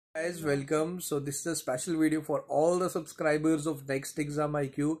Guys, welcome. So this is a special video for all the subscribers of Next Exam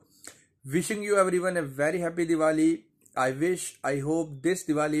IQ. Wishing you everyone a very happy Diwali. I hope this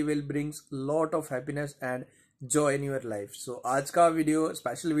Diwali will brings lot of happiness and joy in your life. So आज का video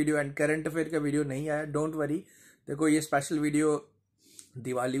special video and current affair का video नहीं आया, don't worry. देखो ये special video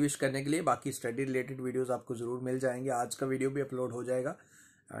Diwali wish करने के लिए, बाकी स्टडी रिलेटेड वीडियोस आपको जरूर मिल जाएंगे. आज का वीडियो भी अपलोड हो जाएगा.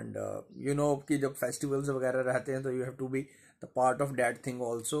 एंड यू नो कि जब फेस्टिवल्स वगैरह रहते हैं तो you have to be the part of that thing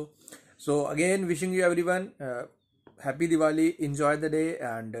also. So again wishing you everyone happy Diwali, enjoy the day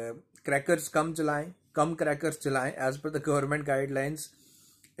and crackers come crackers चलाएं as per the government guidelines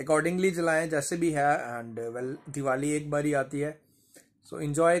accordingly चलाएं जैसे भी है. एंड वेल दिवाली एक बार ही आती है, so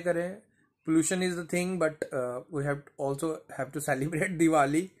enjoy करें. Pollution is the thing but we have also have to celebrate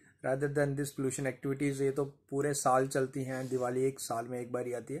Diwali rather than this pollution activities. ये तो पूरे साल चलती हैं, दिवाली एक साल में एक बार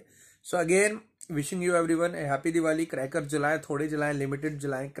ही आती है. So again wishing you everyone A happy Diwali. Crackers जलाएं, थोड़े जलाएं, लिमिटेड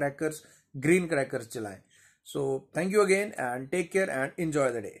जलाएं क्रैकर्स, ग्रीन क्रैकर्स जलाएं. So thank you again and take care and enjoy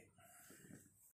the day.